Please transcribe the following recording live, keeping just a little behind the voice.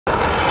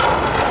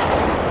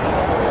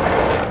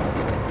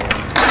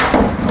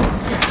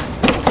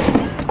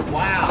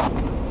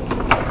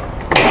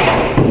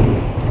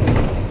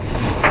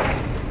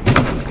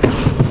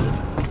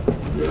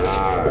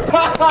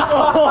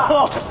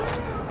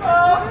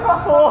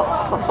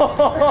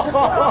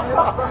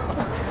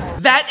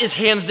That is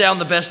hands down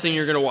the best thing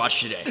you're gonna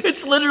watch today.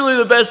 It's literally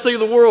the best thing in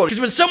the world. Because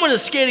when someone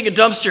is skating a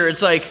dumpster,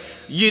 it's like,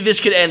 this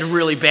could end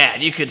really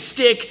bad. You could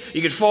stick,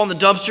 you could fall in the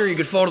dumpster, you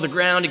could fall to the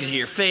ground, you could hit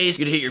your face,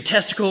 you could hit your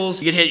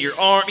testicles, you could hit your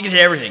arm, you could hit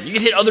everything. You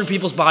could hit other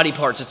people's body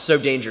parts. It's so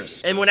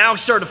dangerous. And when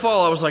Alex started to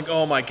fall, I was like,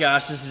 oh my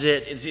gosh, this is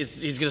it.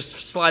 He's gonna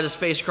slide his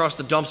face across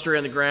the dumpster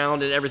and the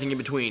ground and everything in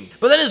between.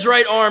 But then his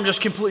right arm just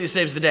completely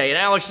saves the day. And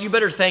Alex, you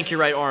better thank your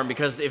right arm,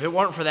 because if it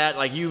weren't for that,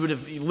 like, you would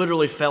have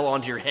literally fell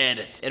onto your head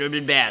and it would have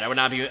been bad. I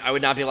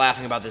would not be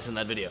laughing about this in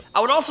that video.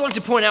 I would also like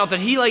to point out that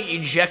he like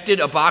ejected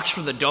a box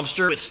from the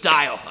dumpster with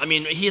style. I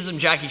mean, he has some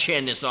Jackie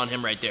Chan-ness on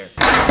him right there.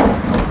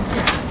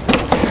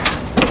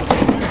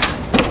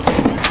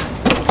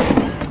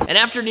 And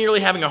after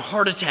nearly having a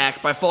heart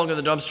attack by falling in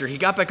the dumpster, he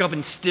got back up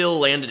and still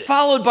landed it.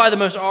 Followed by the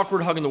most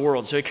awkward hug in the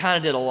world, so he kind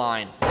of did a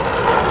line.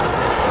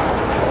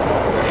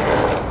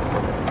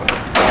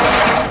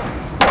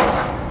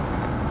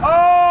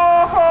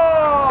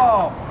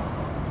 Oh!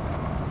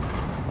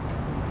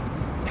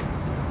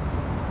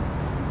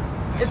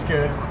 It's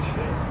good.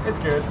 It's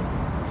good.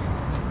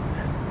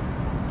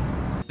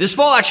 This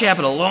fall actually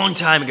happened a long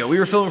time ago. We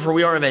were filming for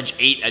We Are Revenge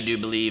 8, I do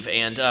believe,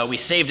 and we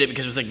saved it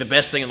because it was like the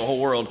best thing in the whole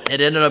world.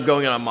 It ended up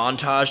going on a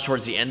montage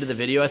towards the end of the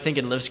video, I think,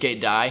 in Live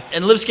Skate Die.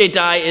 And Live Skate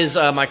Die is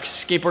my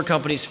skateboard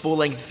company's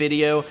full-length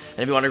video, and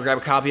if you want to grab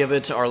a copy of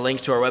it, our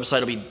link to our website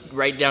will be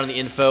right down in the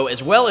info,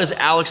 as well as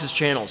Alex's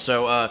channel.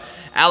 So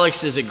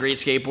Alex is a great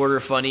skateboarder,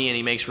 funny, and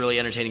he makes really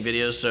entertaining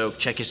videos, so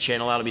check his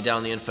channel out. It'll be down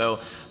in the info.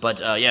 But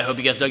yeah, I hope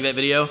you guys dug that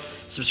video.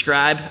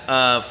 Subscribe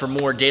for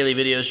more daily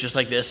videos just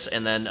like this,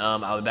 and then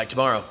I'll be back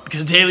tomorrow,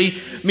 because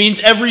daily means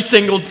every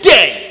single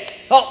day.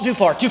 Oh, too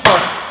far, too far.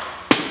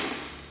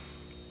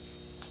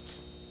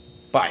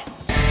 Bye.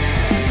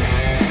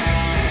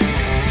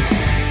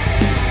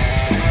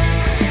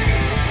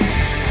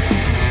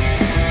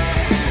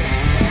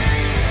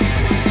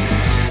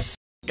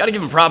 Gotta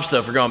give him props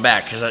though for going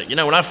back, because you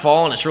know, when I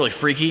fall and it's really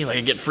freaky, like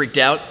I get freaked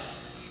out,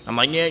 I'm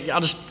like, yeah, I'll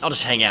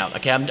just hang out.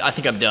 Okay, I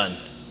think I'm done.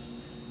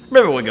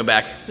 Maybe we'll go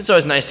back. It's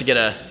always nice to get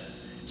a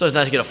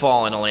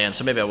fall and a land,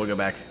 so maybe I will go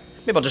back.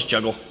 Maybe I'll just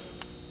juggle.